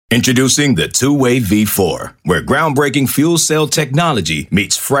Introducing the two-way V4, where groundbreaking fuel cell technology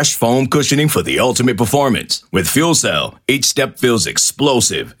meets fresh foam cushioning for the ultimate performance. With fuel cell, each step feels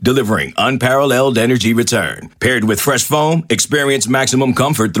explosive, delivering unparalleled energy return. Paired with fresh foam, experience maximum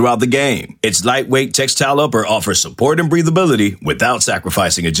comfort throughout the game. Its lightweight textile upper offers support and breathability without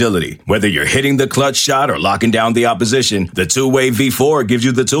sacrificing agility. Whether you're hitting the clutch shot or locking down the opposition, the two-way V4 gives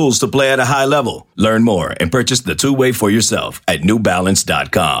you the tools to play at a high level. Learn more and purchase the two-way for yourself at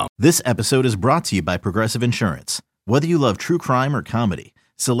newbalance.com. This episode is brought to you by Progressive Insurance. Whether you love true crime or comedy,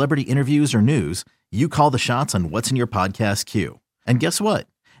 celebrity interviews or news, you call the shots on what's in your podcast queue. And guess what?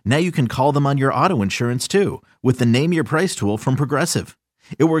 Now you can call them on your auto insurance too with the Name Your Price tool from Progressive.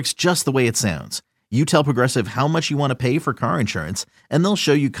 It works just the way it sounds. You tell Progressive how much you want to pay for car insurance, and they'll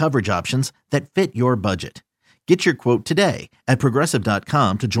show you coverage options that fit your budget. Get your quote today at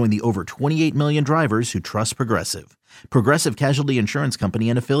Progressive.com to join the over 28 million drivers who trust Progressive. Progressive Casualty Insurance Company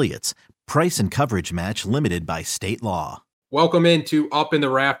and Affiliates. Price and coverage match limited by state law. Welcome into Up in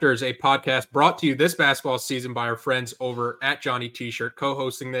the Rafters, a podcast brought to you this basketball season by our friends over at Johnny T-Shirt.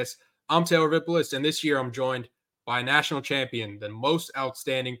 Co-hosting this, I'm Taylor Vippolis, and this year I'm joined by a national champion, the most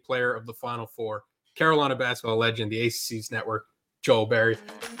outstanding player of the Final Four, Carolina basketball legend, the ACC's network, Joel Berry.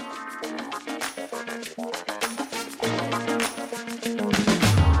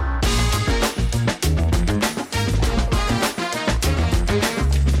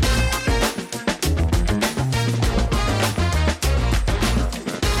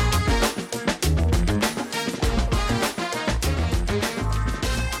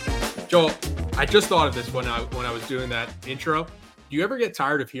 Joel, I just thought of this when I was doing that intro. Do you ever get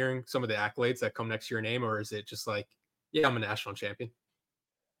tired of hearing some of the accolades that come next to your name, or is it just like, yeah, I'm a national champion?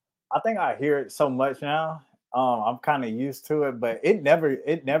 I think I hear it so much now. I'm kind of used to it, but it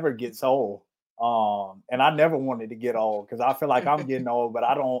never gets old. And I never wanted to get old because I feel like I'm getting old, but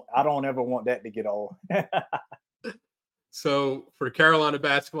I don't ever want that to get old. So for Carolina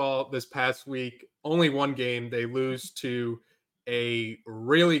basketball this past week, only one game. They lose to a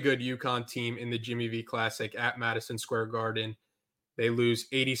really good UConn team in the Jimmy V Classic at Madison Square Garden. They lose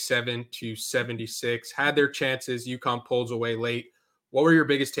 87-76. Had their chances. UConn pulls away late. What were your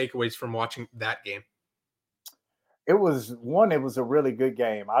biggest takeaways from watching that game? It was a really good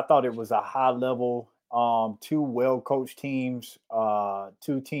game. I thought it was a high level, two well-coached teams,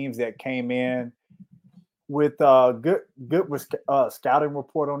 two teams that came in with good scouting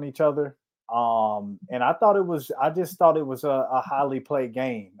report on each other. And I just thought it was a highly played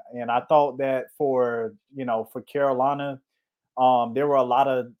game. And I thought that for Carolina, there were a lot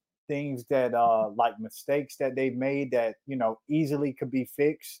of things that like mistakes that they made that, easily could be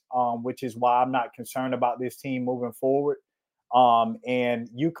fixed, which is why I'm not concerned about this team moving forward. And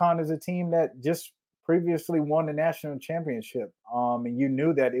UConn is a team that just previously won the national championship. And you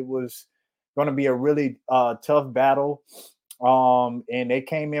knew that it was going to be a really tough battle. And they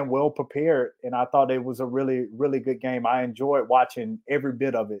came in well prepared, and I thought it was a really, really good game. I enjoyed watching every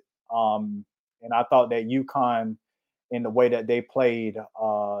bit of it. And I thought that UConn, in the way that they played,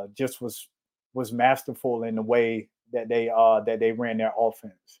 just was masterful in the way that they ran their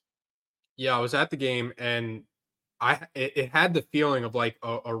offense. Yeah, I was at the game, and it had the feeling of like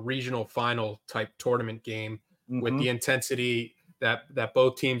a regional final type tournament game with the intensity that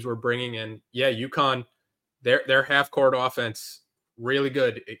both teams were bringing. And yeah, UConn, their half-court offense, really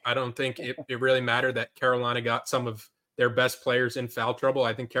good. I don't think it really mattered that Carolina got some of their best players in foul trouble.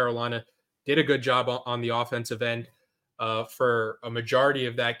 I think Carolina did a good job on the offensive end for a majority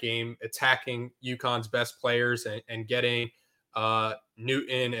of that game, attacking UConn's best players and getting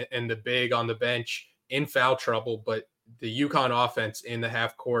Newton and the big on the bench in foul trouble. But the UConn offense in the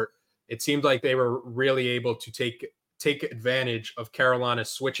half-court, it seemed like they were really able to take advantage of Carolina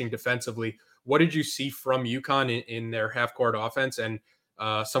switching defensively. What did you see from UConn in their half-court offense and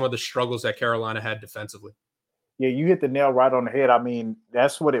some of the struggles that Carolina had defensively? Yeah, you hit the nail right on the head. I mean,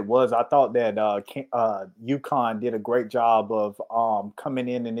 that's what it was. I thought that UConn did a great job of coming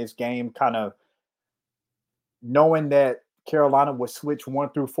in this game, kind of knowing that Carolina would switch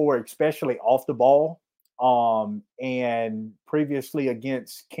 1 through 4, especially off the ball. And previously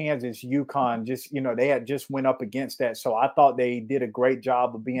against Kansas, UConn they had just went up against that. So I thought they did a great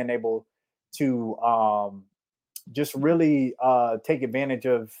job of being able to just really take advantage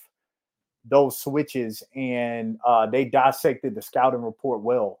of those switches, and they dissected the scouting report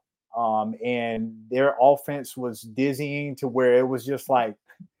well. And their offense was dizzying to where it was just like,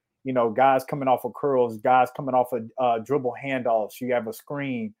 guys coming off of curls, guys coming off of dribble handoffs. You have a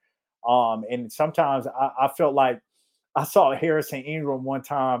screen. And sometimes I felt like I saw Harrison Ingram one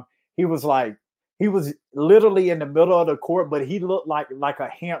time. He was like, he was literally in the middle of the court, but he looked like a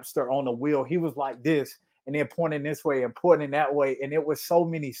hamster on a wheel. He was like this, and then pointing this way and pointing that way, and it was so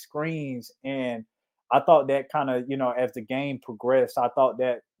many screens. And I thought that kind of, as the game progressed, I thought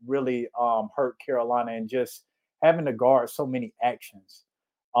that really hurt Carolina, and just having to guard so many actions.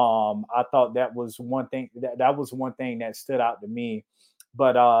 I thought that was one thing that was one thing that stood out to me.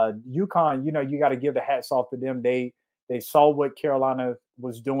 But UConn, you got to give the hats off to them. They saw what Carolina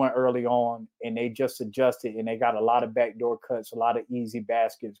was doing early on, and they just adjusted, and they got a lot of backdoor cuts, a lot of easy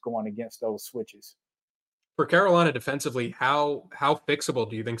baskets going against those switches. For Carolina defensively, how fixable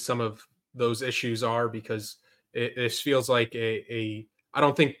do you think some of those issues are? Because this feels like a I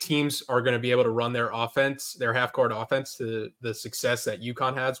don't think teams are going to be able to run their offense, their half court offense, to the success that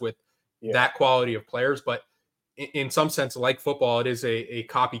UConn has with that quality of players. But in some sense, like football, it is a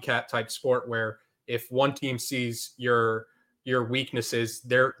copycat type sport where if one team sees your weaknesses,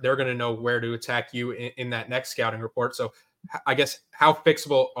 they're going to know where to attack you in that next scouting report. So I guess how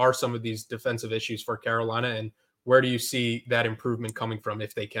fixable are some of these defensive issues for Carolina, and where do you see that improvement coming from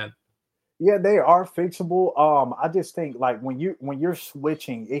if they can? Yeah, they are fixable. I just think like when you're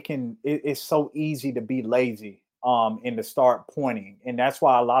switching, it's so easy to be lazy and to start pointing. And that's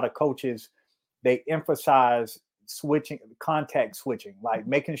why a lot of coaches they emphasize switching, contact switching, like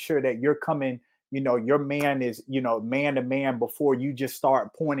making sure that you're coming, your man is, man to man before you just start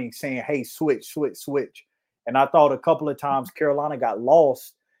pointing, saying, hey, switch, switch, switch. And I thought a couple of times Carolina got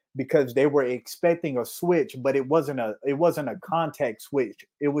lost because they were expecting a switch, but it wasn't a contact switch.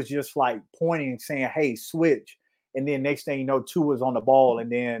 It was just like pointing, saying, "Hey, switch," and then next thing you know, two was on the ball,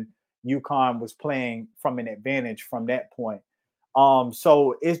 and then UConn was playing from an advantage from that point.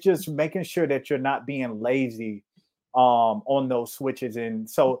 So it's just making sure that you're not being lazy on those switches, and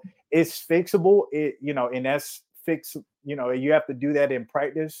so it's fixable. And that's fix. You have to do that in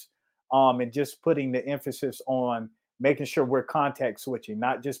practice, and just putting the emphasis on making sure we're contact switching,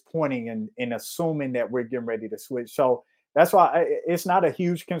 not just pointing and assuming that we're getting ready to switch. So that's why it's not a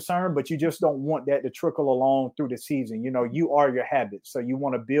huge concern, but you just don't want that to trickle along through the season. You are your habits. So you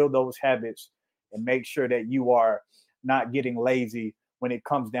want to build those habits and make sure that you are not getting lazy when it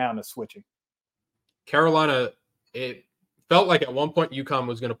comes down to switching. Carolina, it felt like at one point UConn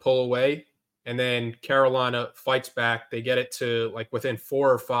was going to pull away, and then Carolina fights back. They get it to like within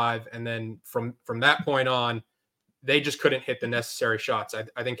 4 or 5, and then from that point on, they just couldn't hit the necessary shots.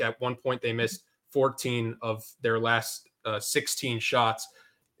 I think at one point they missed 14 of their last 16 shots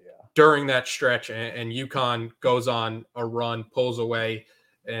during that stretch, and UConn goes on a run, pulls away,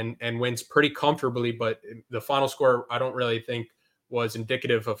 and wins pretty comfortably. But the final score, I don't really think was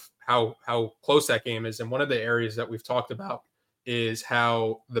indicative of how close that game is. And one of the areas that we've talked about is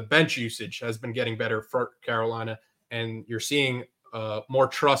how the bench usage has been getting better for Carolina, and you're seeing more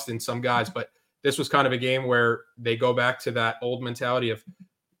trust in some guys. But this was kind of a game where they go back to that old mentality of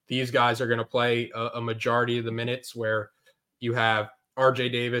these guys are going to play a majority of the minutes, where you have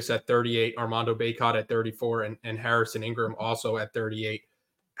RJ Davis at 38, Armando Bacot at 34, and Harrison Ingram also at 38.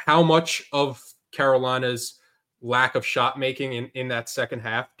 How much of Carolina's lack of shot making in that second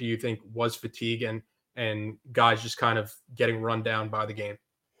half do you think was fatigue and guys just kind of getting run down by the game?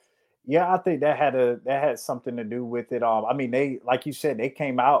 Yeah, I think that had something to do with it. I mean, they like you said, they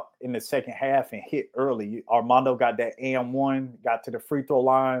came out in the second half and hit early. Armando got that AM1, got to the free throw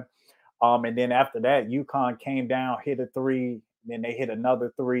line, and then after that, UConn came down, hit a three, then they hit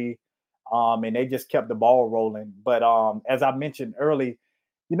another three, and they just kept the ball rolling. But as I mentioned early,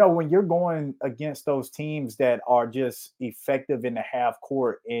 when you're going against those teams that are just effective in the half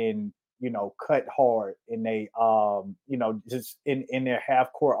court and cut hard and they just in their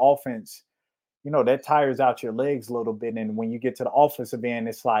half court offense, that tires out your legs a little bit. And when you get to the offensive end,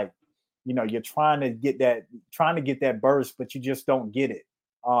 it's like, you're trying to get that burst, but you just don't get it.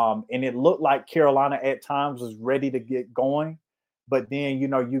 And it looked like Carolina at times was ready to get going, but then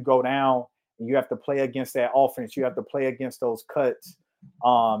you go down and you have to play against that offense. You have to play against those cuts.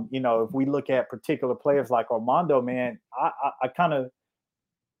 If we look at particular players like Armando, man, I kind of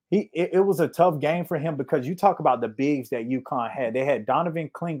it was a tough game for him because you talk about the bigs that UConn had. They had Donovan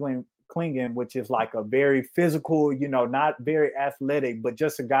Klingen, which is like a very physical, not very athletic, but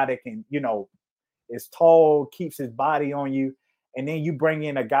just a guy that can, is tall, keeps his body on you. And then you bring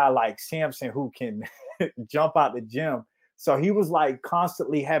in a guy like Sampson who can jump out the gym. So he was like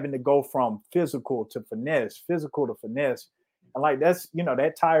constantly having to go from physical to finesse, physical to finesse. And like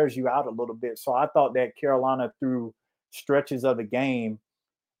that tires you out a little bit. So I thought that Carolina through stretches of the game,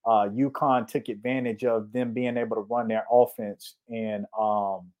 UConn took advantage of them being able to run their offense, and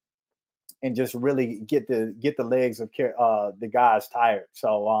and just really get the legs of the guys tired.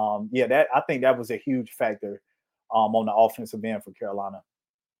 So yeah, I think that was a huge factor on the offensive end for Carolina.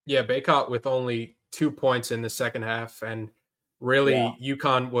 Yeah, Baycott with only 2 points in the second half, and Yeah. really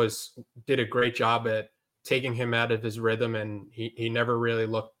UConn did a great job at taking him out of his rhythm, and he never really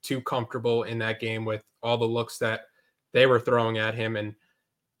looked too comfortable in that game with all the looks that they were throwing at him. And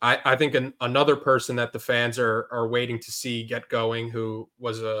I think another person that the fans are waiting to see get going, who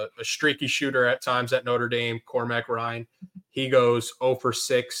was a streaky shooter at times at Notre Dame, Cormac Ryan. He goes 0 for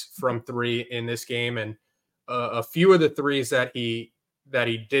 6 from 3 in this game, and a few of the threes that he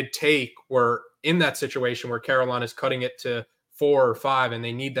did take were in that situation where Carolina's cutting it to 4 or 5, and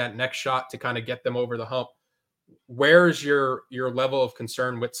they need that next shot to kind of get them over the hump. Where's your level of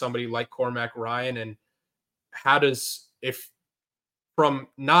concern with somebody like Cormac Ryan, and how does, if from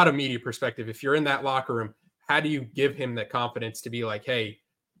not a media perspective, if you're in that locker room, how do you give him that confidence to be like, hey,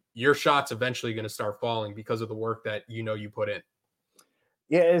 your shot's eventually going to start falling because of the work that you put in?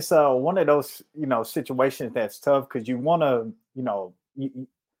 Yeah, it's one of those situations that's tough because you want to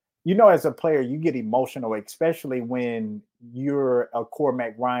as a player you get emotional, especially when you're a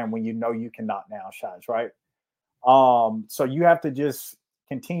Cormac Ryan, when you can knock down shots, right? So you have to just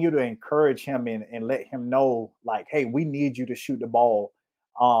continue to encourage him and let him know, like, hey, we need you to shoot the ball.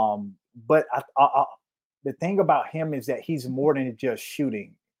 But the thing about him is that he's more than just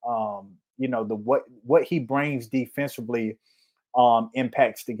shooting. The what he brings defensively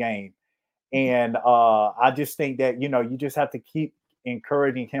impacts the game. And I just think that you just have to keep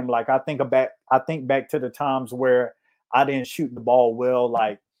encouraging him. Like I think back to the times where I didn't shoot the ball well.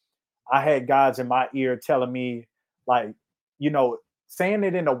 Like I had guys in my ear telling me, like, saying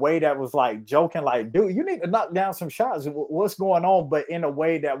it in a way that was like joking, like, dude, you need to knock down some shots. What's going on? But in a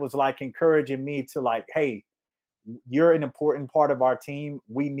way that was like encouraging me to, like, hey, you're an important part of our team.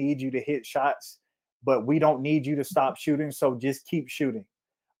 We need you to hit shots, but we don't need you to stop shooting. So just keep shooting.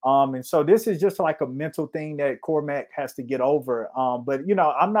 And so this is just like a mental thing that Cormac has to get over. But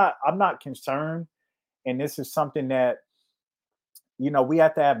I'm not concerned. And this is something that, we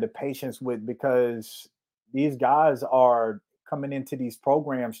have to have the patience with, because these guys are coming into these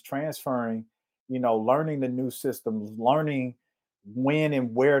programs, transferring, learning the new systems, learning when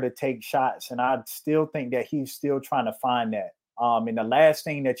and where to take shots. And I still think that he's still trying to find that. And the last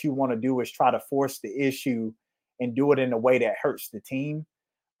thing that you want to do is try to force the issue and do it in a way that hurts the team.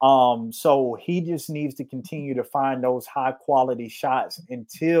 So he just needs to continue to find those high quality shots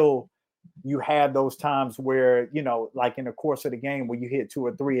until you have those times where, like in the course of the game where you hit 2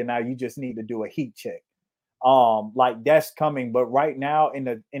 or 3 and now you just need to do a heat check. Like that's coming. But right now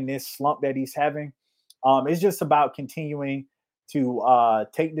in this slump that he's having, it's just about continuing to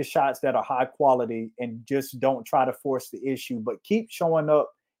take the shots that are high quality and just don't try to force the issue, but keep showing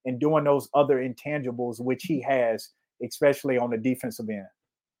up and doing those other intangibles, which he has, especially on the defensive end.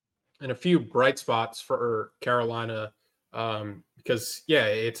 And a few bright spots for Carolina, because yeah,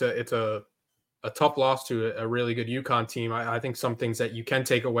 it's a tough loss to a really good UConn team. I think some things that you can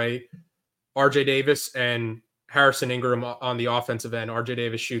take away: RJ Davis and Harrison Ingram on the offensive end. RJ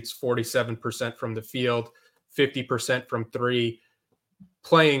Davis shoots 47% from the field, 50% from 3.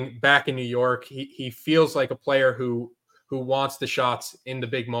 Playing back in New York, he feels like a player who wants the shots in the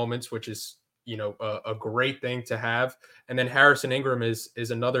big moments, which is a great thing to have. And then Harrison Ingram is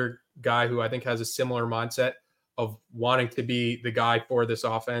another guy who I think has a similar mindset of wanting to be the guy for this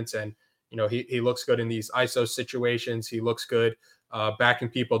offense. And he looks good in these ISO situations. He looks good backing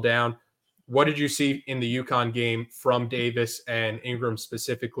people down. What did you see in the UConn game from Davis and Ingram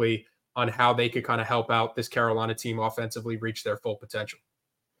specifically on how they could kind of help out this Carolina team offensively reach their full potential?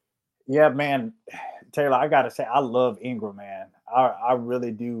 Yeah, man, Taylor, I gotta say, I love Ingram, man. I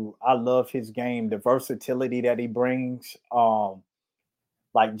really do. I love his game, the versatility that he brings.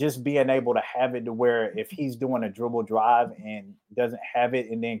 Like just being able to have it to where if he's doing a dribble drive and doesn't have it,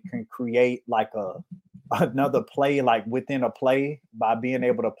 and then can create like another play, like within a play, by being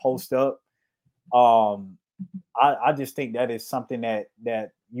able to post up. Um, I just think that is something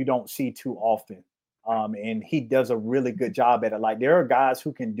that you don't see too often. And he does a really good job at it. Like there are guys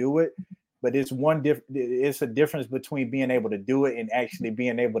who can do it, but it's a difference between being able to do it and actually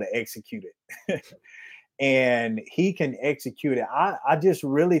being able to execute it. And he can execute it. I just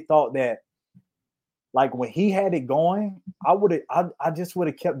really thought that, like when he had it going, I just would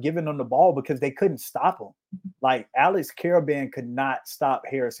have kept giving them the ball because they couldn't stop him. Like Alex Caravan could not stop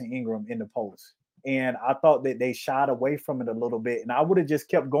Harrison Ingram in the post. And I thought that they shied away from it a little bit. And I would have just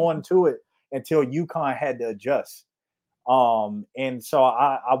kept going to it until UConn had to adjust. And so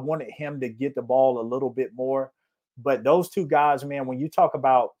I wanted him to get the ball a little bit more. But those two guys, man, when you talk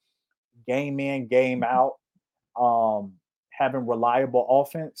about game in, game out, having reliable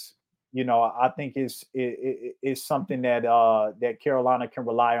offense, I think is something that Carolina can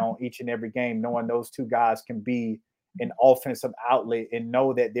rely on each and every game, knowing those two guys can be an offensive outlet and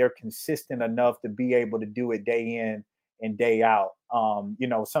know that they're consistent enough to be able to do it day in and day out.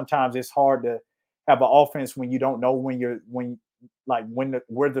 Sometimes it's hard to have an offense when you don't know where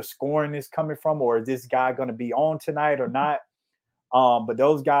the scoring is coming from, or is this guy going to be on tonight or not. But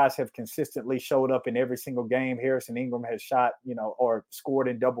those guys have consistently showed up in every single game. Harrison Ingram has shot, or scored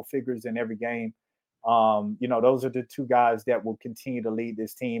in double figures in every game. Those are the two guys that will continue to lead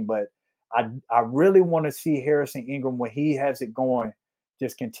this team. But I really want to see Harrison Ingram, when he has it going,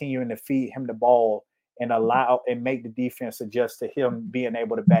 just continuing to feed him the ball and allow and make the defense adjust to him being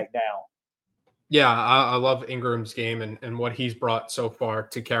able to back down. Yeah, I love Ingram's game and what he's brought so far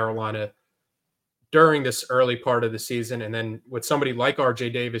to Carolina during this early part of the season. And then with somebody like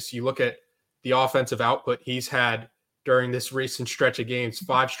RJ Davis, you look at the offensive output he's had during this recent stretch of games,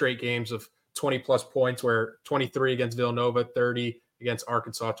 5 straight games of 20 plus points, where 23 against Villanova, 30 against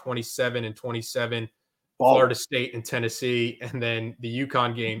Arkansas, 27 and 27, Florida State and Tennessee. And then the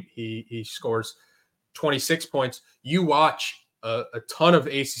UConn game, he scores 26 points. You watch a ton of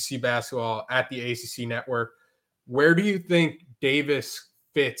ACC basketball at the ACC network. Where do you think Davis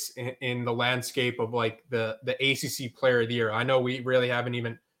fits in the landscape of like the ACC player of the year? I know we really haven't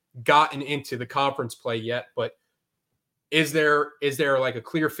even gotten into the conference play yet, but is there like a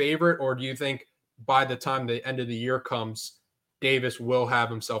clear favorite, or do you think by the time the end of the year comes, Davis will have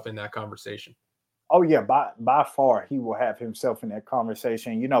himself in that conversation? Oh yeah, by far he will have himself in that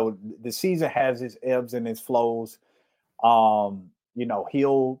conversation. The season has its ebbs and its flows.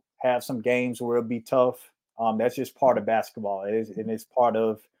 He'll have some games where it'll be tough. That's just part of basketball. It's part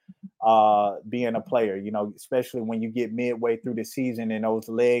of being a player, especially when you get midway through the season and those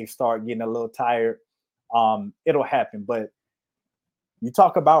legs start getting a little tired. It'll happen. But you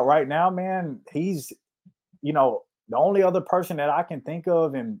talk about right now, man, he's, the only other person that I can think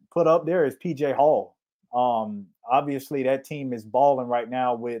of and put up there is PJ Hall. Obviously that team is balling right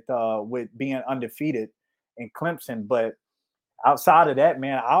now with being undefeated in Clemson, but outside of that,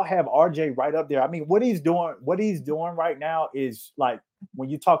 man, I'll have RJ right up there. I mean, what he's doing right now is like, when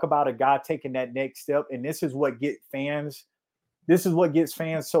you talk about a guy taking that next step, and this is what gets fans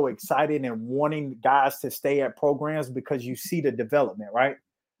so excited and wanting guys to stay at programs, because you see the development, right?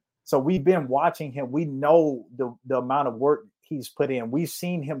 So we've been watching him. We know the amount of work he's put in. We've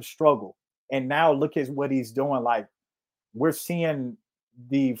seen him struggle. And now look at what he's doing. Like, we're seeing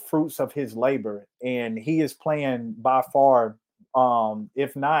the fruits of his labor, and he is playing by far,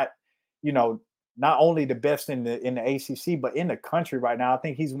 if not, not only the best in the ACC, but in the country right now. I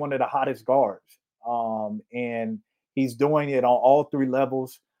think he's one of the hottest guards, and he's doing it on all 3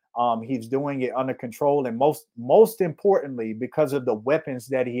 levels. He's doing it under control, and most importantly, because of the weapons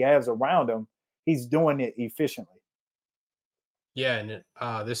that he has around him, he's doing it efficiently. Yeah, and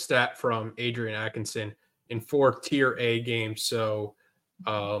this stat from Adrian Atkinson in 4 Tier A games. So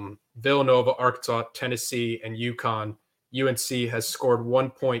Villanova, Arkansas, Tennessee, and UConn. UNC has scored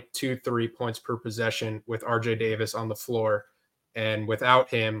 1.23 points per possession with RJ Davis on the floor. And with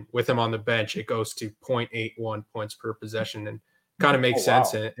him on the bench, it goes to 0.81 points per possession, and kind of makes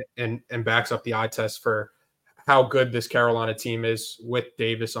sense and backs up the eye test for how good this Carolina team is with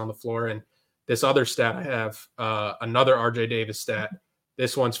Davis on the floor. And this other stat I have, another RJ Davis stat.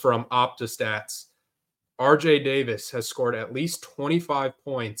 This one's from OptaStats. RJ Davis has scored at least 25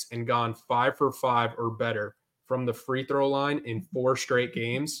 points and gone 5 for 5 or better from the free throw line in 4 straight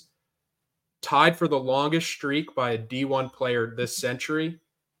games. Tied for the longest streak by a D1 player this century,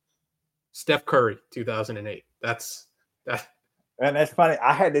 Steph Curry, 2008. That's that. And that's funny.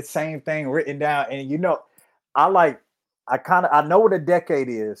 I had the same thing written down, and I know what a decade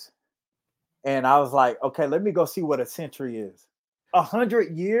is, and I was like, okay, let me go see what a century is.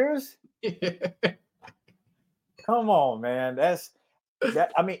 100 years? Come on, man.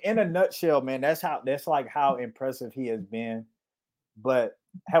 I mean, in a nutshell, man, that's like how impressive he has been. But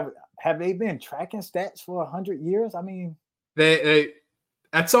have they been tracking stats for 100 years? I mean, they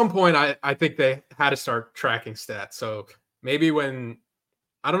at some point, I think they had to start tracking stats. So maybe when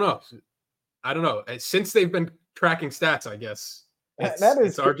I don't know. Since they've been tracking stats, I guess it's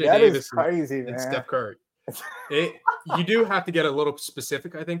RJ Davis crazy, and man. Steph Curry. You do have to get a little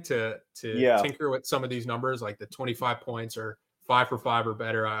specific, I think, to tinker with some of these numbers, like the 25 points or 5 for 5 or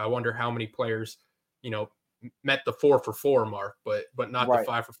better. I wonder how many players, met the 4 for 4 mark, but not the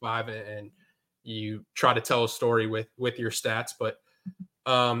 5 for 5. And you try to tell a story with your stats. But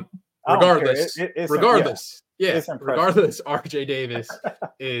regardless, Yeah, It's impressive. regardless, RJ Davis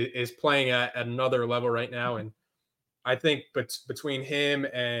is playing at another level right now. And I think between him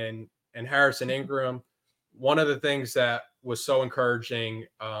and Harrison Ingram, one of the things that was so encouraging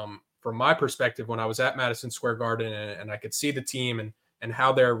from my perspective when I was at Madison Square Garden and I could see the team and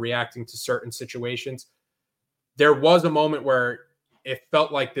how they're reacting to certain situations, there was a moment where it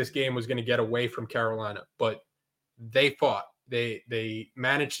felt like this game was going to get away from Carolina, but they fought. They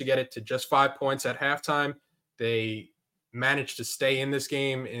managed to get it to just 5 points at halftime. They managed to stay in this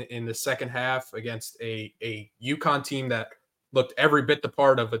game in the second half against a UConn team that looked every bit the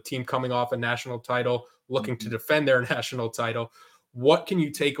part of a team coming off a national title, looking to defend their national title. What can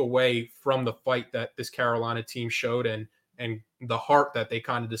you take away from the fight that this Carolina team showed and the heart that they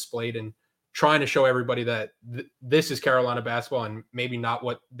kind of displayed and trying to show everybody that this is Carolina basketball and maybe not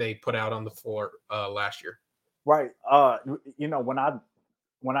what they put out on the floor last year? Right.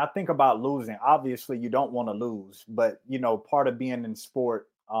 When I think about losing, obviously you don't want to lose, but part of being in sport,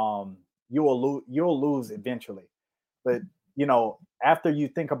 you'll lose eventually. But after you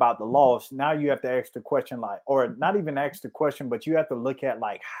think about the loss, now you have to ask the question, like, or not even ask the question, but you have to look at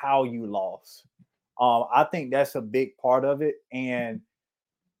like how you lost. I think that's a big part of it. And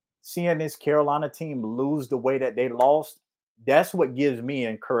seeing this Carolina team lose the way that they lost, that's what gives me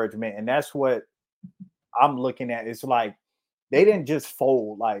encouragement. And that's what I'm looking at. It's like they didn't just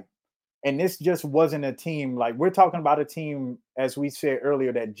fold, like, and this just wasn't a team, like we're talking about a team, as we said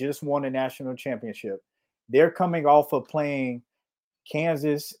earlier, that just won a national championship. They're coming off of playing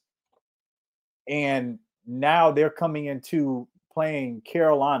Kansas, and now they're coming into playing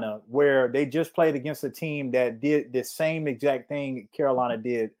Carolina, where they just played against a team that did the same exact thing Carolina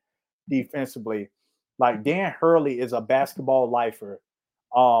did defensively. Like Dan Hurley is a basketball lifer.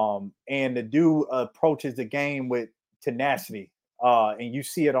 And the dude approaches the game with tenacity. And you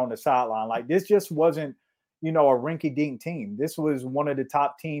see it on the sideline. Like this just wasn't, a rinky-dink team. This was one of the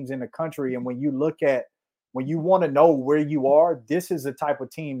top teams in the country. And when you want to know where you are, this is the type of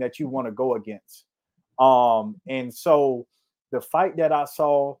team that you want to go against. And so the fight that I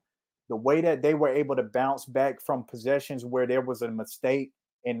saw, the way that they were able to bounce back from possessions where there was a mistake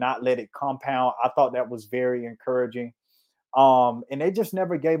and not let it compound, I thought that was very encouraging. And they just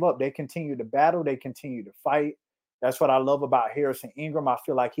never gave up. They continued to battle. They continued to fight. That's what I love about Harrison Ingram. I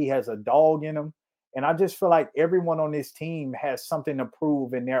feel like he has a dog in him. And I just feel like everyone on this team has something to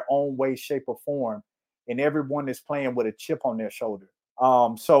prove in their own way, shape, or form. And everyone is playing with a chip on their shoulder.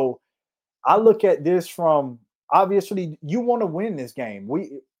 So I look at this from, obviously you want to win this game.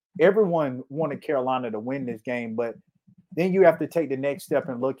 Everyone wanted Carolina to win this game, but then you have to take the next step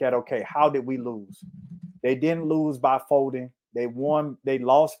and look at, okay, how did we lose? They didn't lose by folding. They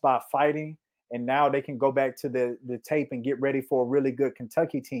lost by fighting, and now they can go back to the tape and get ready for a really good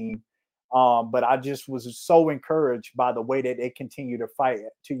Kentucky team. But I just was so encouraged by the way that they continue to fight,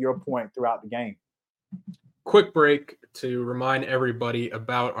 to your point, throughout the game. Quick break to remind everybody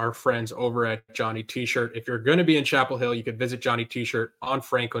about our friends over at Johnny T-Shirt. If you're going to be in Chapel Hill, you could visit Johnny T-Shirt on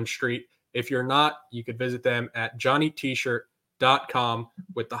Franklin Street. If you're not, you could visit them at johnnytshirt.com.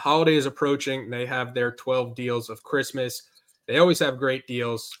 With the holidays approaching, they have their 12 deals of Christmas. They always have great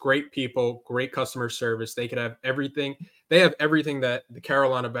deals, great people, great customer service. They could have everything. They have everything that the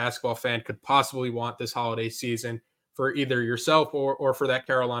Carolina basketball fan could possibly want this holiday season for either yourself or for that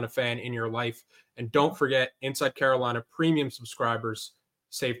Carolina fan in your life. And don't forget, Inside Carolina premium subscribers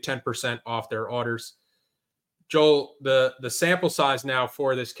save 10% off their orders. Joel, the sample size now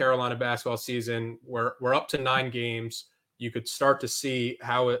for this Carolina basketball season, we're up to 9 games. You could start to see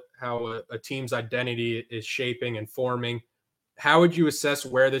how a team's identity is shaping and forming. How would you assess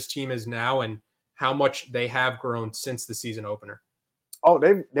where this team is now and how much they have grown since the season opener? Oh,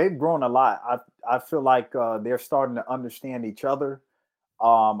 they've grown a lot. I feel like they're starting to understand each other.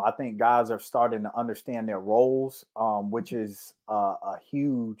 I think guys are starting to understand their roles, which is a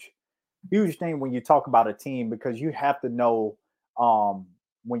huge thing when you talk about a team, because you have to know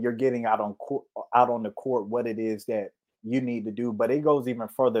when you're getting out on the court what it is that you need to do. But it goes even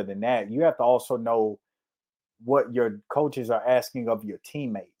further than that. You have to also know what your coaches are asking of your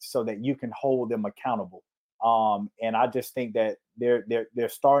teammates so that you can hold them accountable. And I just think that they're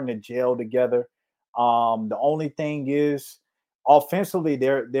starting to gel together. The only thing is, offensively,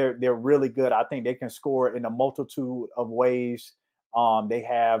 they're really good. I think they can score in a multitude of ways. They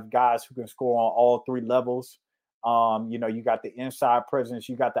have guys who can score on all 3 levels. You got the inside presence,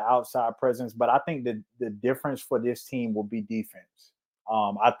 you got the outside presence, but I think the difference for this team will be defense.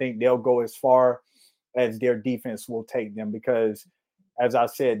 I think they'll go as far as their defense will take them, because, as I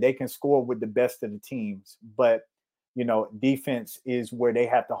said, they can score with the best of the teams, but defense is where they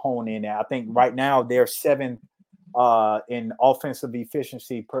have to hone in at. I think right now they're seventh in offensive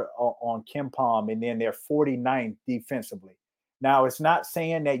efficiency on KenPom, and then they're 49th defensively. Now, it's not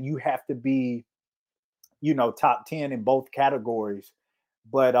saying that you have to be, top 10 in both categories,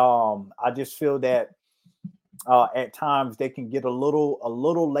 but I just feel that at times they can get a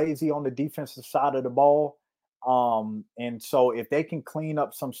little lazy on the defensive side of the ball. And so if they can clean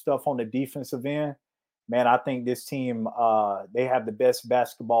up some stuff on the defensive end, man, I think this team they have the best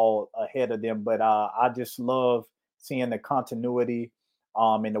basketball ahead of them. But I just love seeing the continuity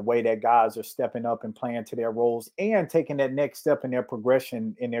and the way that guys are stepping up and playing to their roles and taking that next step in their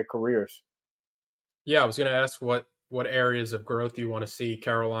progression in their careers. Yeah, I was going to ask what areas of growth you want to see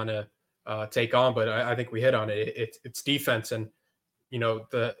Carolina take on, but I think we hit on it. It's defense, and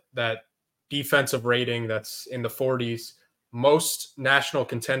that defensive rating that's in the 40s. Most national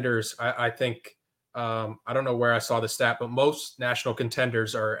contenders, I think, I don't know where I saw the stat, but most national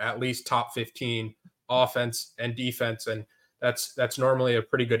contenders are at least top 15 offense and defense, and that's normally a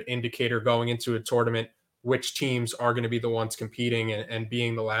pretty good indicator going into a tournament which teams are going to be the ones competing and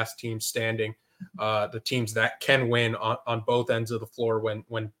being the last team standing. The teams that can win on both ends of the floor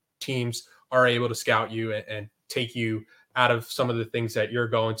when teams are able to scout you and take you out of some of the things that you're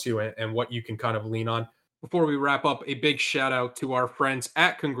going to and what you can kind of lean on. Before we wrap up, a big shout out to our friends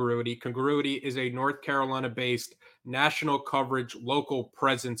at Congruity. Congruity is a North Carolina based national coverage, local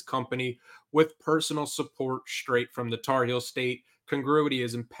presence company with personal support straight from the Tar Heel State. Congruity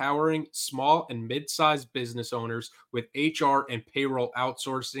is empowering small and mid-sized business owners with HR and payroll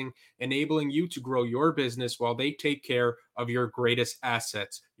outsourcing, enabling you to grow your business while they take care of your greatest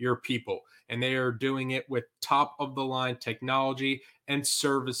assets, your people. And they are doing it with top-of-the-line technology and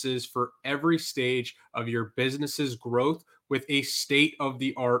services for every stage of your business's growth with a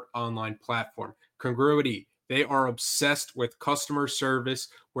state-of-the-art online platform. Congruity, they are obsessed with customer service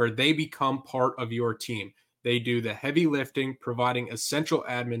where they become part of your team. They do the heavy lifting, providing essential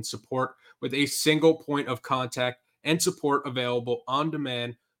admin support with a single point of contact and support available on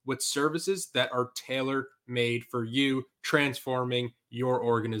demand with services that are tailor-made for you, transforming your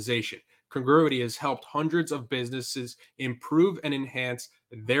organization. Congruity has helped hundreds of businesses improve and enhance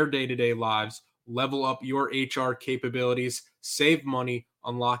their day-to-day lives, level up your HR capabilities, save money,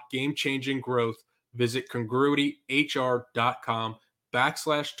 unlock game-changing growth. Visit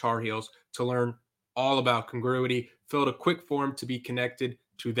congruityhr.com/Tar Heels to learn all about Congruity. Fill out a quick form to be connected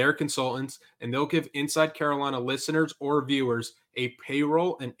to their consultants, and they'll give Inside Carolina listeners or viewers a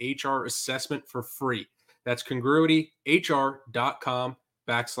payroll and HR assessment for free. That's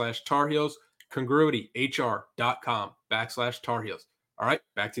congruityhr.com/Tar Heels, congruityhr.com/Tar Heels. All right,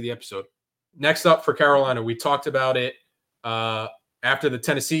 back to the episode. Next up for Carolina, we talked about it after the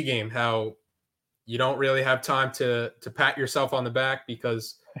Tennessee game, how you don't really have time to pat yourself on the back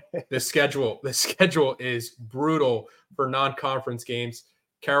because the schedule is brutal for non-conference games.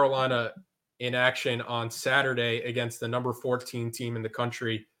 Carolina in action on Saturday against the number 14 team in the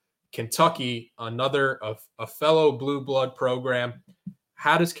country, Kentucky, another of a fellow blue blood program.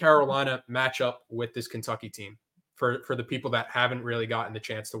 How does Carolina match up with this Kentucky team for the people that haven't really gotten the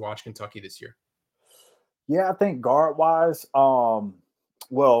chance to watch Kentucky this year? Yeah, I think guard wise,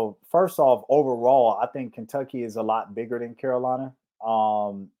 well, first off, overall, I think Kentucky is a lot bigger than Carolina,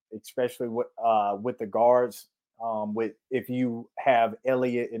 especially with the guards. With if you have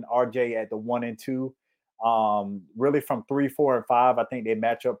Elliott and RJ at the 1 and 2, really from 3, 4, and 5, I think they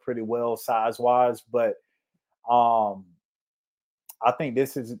match up pretty well size wise. But um, I think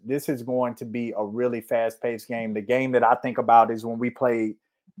this is going to be a really fast paced game. The game that I think about is when we played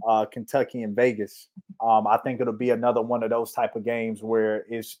Kentucky in Vegas. I think it'll be another one of those type of games where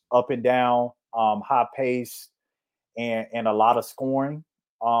it's up and down, high pace, and a lot of scoring.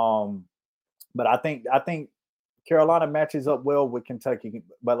 But I think Carolina matches up well with Kentucky.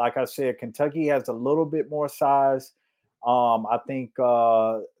 But like I said, Kentucky has a little bit more size. I think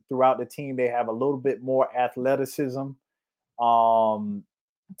throughout the team they have a little bit more athleticism. And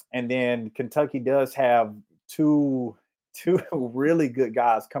then Kentucky does have two really good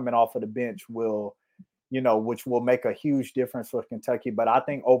guys coming off of the bench which will make a huge difference for Kentucky. But I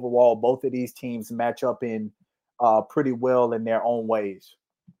think overall both of these teams match up in pretty well in their own ways.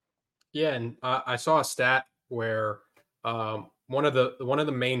 Yeah, and I saw a stat where one of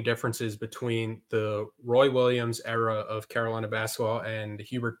the main differences between the Roy Williams era of Carolina basketball and the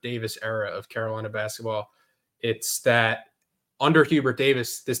Hubert Davis era of Carolina basketball, it's that under Hubert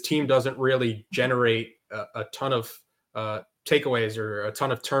Davis, this team doesn't really generate a ton of takeaways or a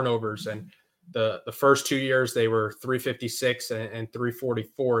ton of turnovers. And the first 2 years they were 356 and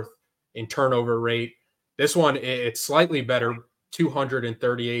 344th in turnover rate. This one, it's slightly better,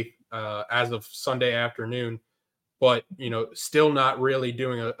 238th as of Sunday afternoon, but, still not really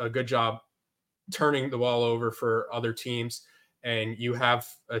doing a good job turning the ball over for other teams. And you have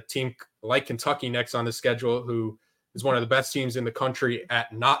a team like Kentucky next on the schedule, who is one of the best teams in the country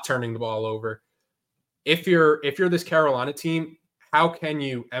at not turning the ball over. If you're this Carolina team, how can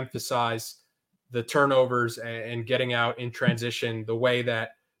you emphasize the turnovers and getting out in transition the way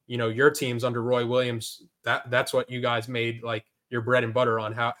that, your teams under Roy Williams, that's what you guys made like your bread and butter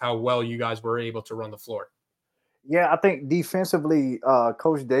on, how well you guys were able to run the floor? Yeah, I think defensively,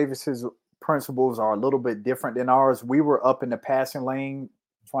 Coach Davis's principles are a little bit different than ours. We were up in the passing lane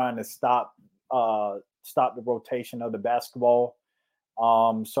trying to stop the rotation of the basketball.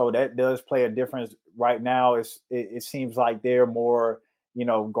 So that does play a difference. Right now, it seems like they're more,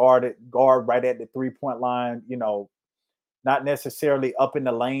 guard right at the 3-point line, not necessarily up in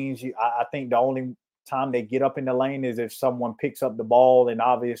the lanes. I think the only time they get up in the lane is if someone picks up the ball, and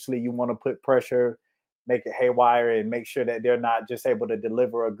obviously you want to put pressure, make it haywire, and make sure that they're not just able to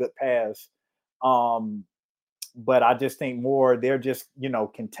deliver a good pass. But I just think more they're just,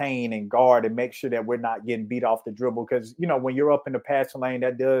 contain and guard and make sure that we're not getting beat off the dribble. Because, when you're up in the passing lane,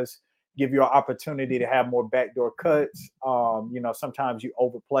 that does give you an opportunity to have more backdoor cuts. Sometimes you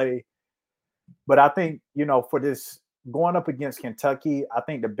overplay. But I think, for this going up against Kentucky, I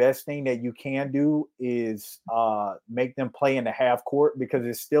think the best thing that you can do is make them play in the half court, because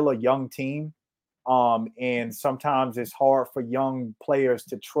it's still a young team. And sometimes it's hard for young players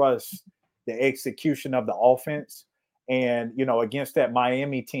to trust the execution of the offense. And, against that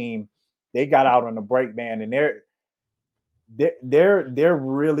Miami team, they got out on the break, man, and they're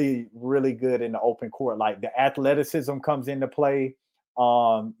really, really good in the open court. Like, the athleticism comes into play.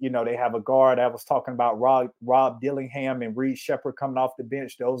 They have a guard. I was talking about Rob Dillingham and Reed Shepherd coming off the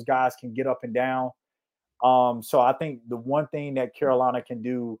bench. Those guys can get up and down. So I think the one thing that Carolina can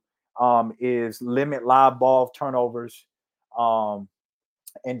do is limit live ball turnovers,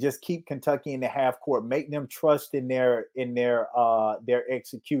 and just keep Kentucky in the half court, make them trust in their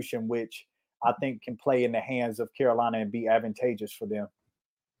execution, which I think can play in the hands of Carolina and be advantageous for them.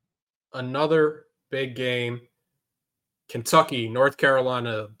 Another big game, Kentucky, North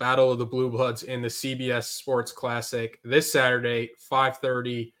Carolina, Battle of the Blue Bloods in the CBS Sports Classic this Saturday,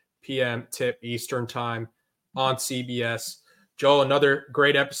 5:30 p.m. tip Eastern time on CBS. Joel, another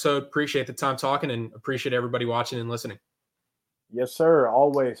great episode. Appreciate the time talking, and appreciate everybody watching and listening. Yes, sir.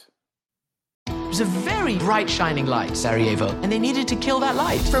 Always. It was a very bright, shining light, Sarajevo, and they needed to kill that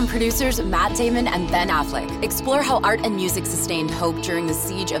light. From producers Matt Damon and Ben Affleck, explore how art and music sustained hope during the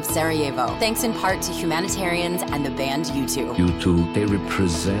siege of Sarajevo, thanks in part to humanitarians and the band U2. U2, they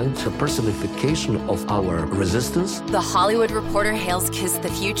represent a personification of our resistance. The Hollywood Reporter hails Kiss the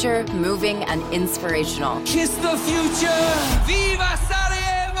Future moving and inspirational. Kiss the future! Viva Sarajevo!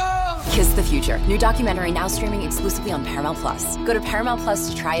 Kiss the Future, new documentary now streaming exclusively on Paramount+. Go to Paramount+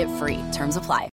 to try it free. Terms apply.